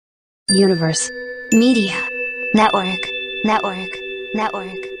Universe. Media. Network. Network.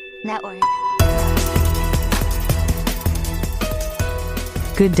 Network. Network.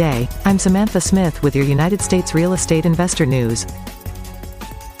 Good day, I'm Samantha Smith with your United States Real Estate Investor News.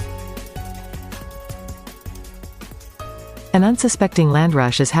 An unsuspecting land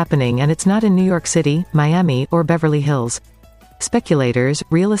rush is happening, and it's not in New York City, Miami, or Beverly Hills. Speculators,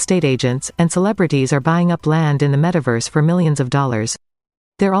 real estate agents, and celebrities are buying up land in the metaverse for millions of dollars.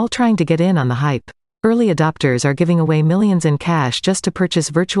 They're all trying to get in on the hype. Early adopters are giving away millions in cash just to purchase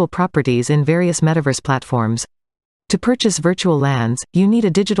virtual properties in various metaverse platforms. To purchase virtual lands, you need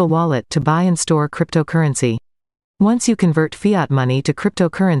a digital wallet to buy and store cryptocurrency. Once you convert fiat money to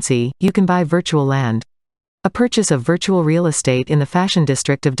cryptocurrency, you can buy virtual land. A purchase of virtual real estate in the fashion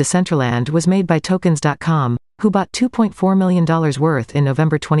district of Decentraland was made by Tokens.com, who bought $2.4 million worth in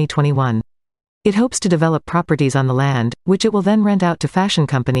November 2021. It hopes to develop properties on the land, which it will then rent out to fashion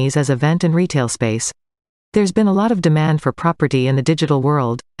companies as event and retail space. There's been a lot of demand for property in the digital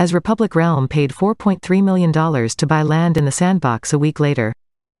world, as Republic Realm paid $4.3 million to buy land in the sandbox a week later.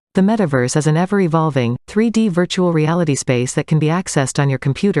 The metaverse is an ever-evolving, 3D virtual reality space that can be accessed on your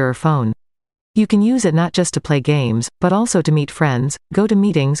computer or phone. You can use it not just to play games, but also to meet friends, go to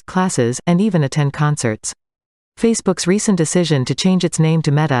meetings, classes, and even attend concerts. Facebook's recent decision to change its name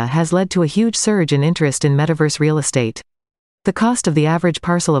to Meta has led to a huge surge in interest in metaverse real estate. The cost of the average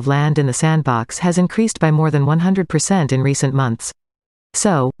parcel of land in the sandbox has increased by more than 100% in recent months.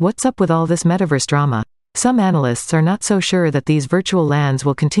 So, what's up with all this metaverse drama? Some analysts are not so sure that these virtual lands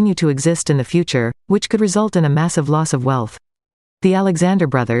will continue to exist in the future, which could result in a massive loss of wealth. The Alexander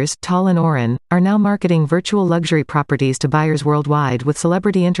brothers, Tal and Oren, are now marketing virtual luxury properties to buyers worldwide, with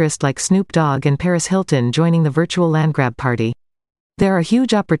celebrity interest like Snoop Dogg and Paris Hilton joining the virtual land grab party. There are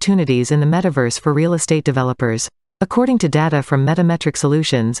huge opportunities in the metaverse for real estate developers. According to data from Metametric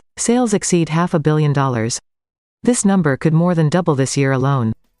Solutions, sales exceed $500 million. This number could more than double this year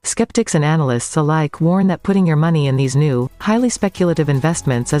alone. Skeptics and analysts alike warn that putting your money in these new, highly speculative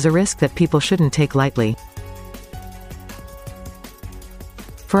investments is a risk that people shouldn't take lightly.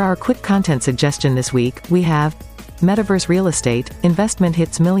 For our quick content suggestion this week, we have Metaverse Real Estate, Investment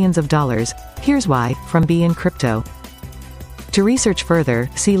Hits Millions of Dollars. Here's why, from Be In Crypto. To research further,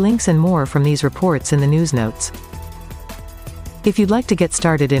 see links and more from these reports in the news notes. If you'd like to get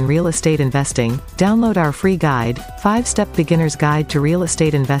started in real estate investing, download our free guide, 5-Step Beginner's Guide to Real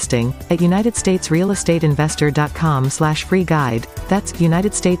Estate Investing, at UnitedStatesRealEstateInvestor.com/free guide. That's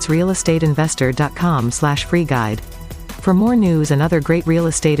UnitedStatesRealEstateInvestor.com/free guide. For more news and other great real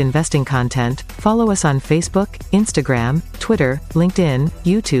estate investing content, follow us on Facebook, Instagram, Twitter, LinkedIn,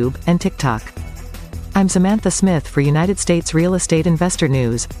 YouTube, and TikTok. I'm Samantha Smith for United States Real Estate Investor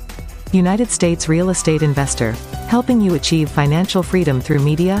News. United States Real Estate Investor, helping you achieve financial freedom through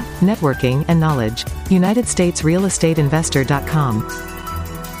media, networking, and knowledge. UnitedStatesRealEstateInvestor.com.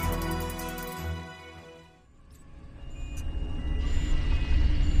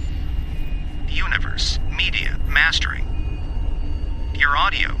 Universe Media Mastering. Your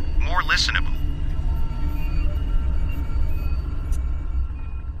audio more listenable.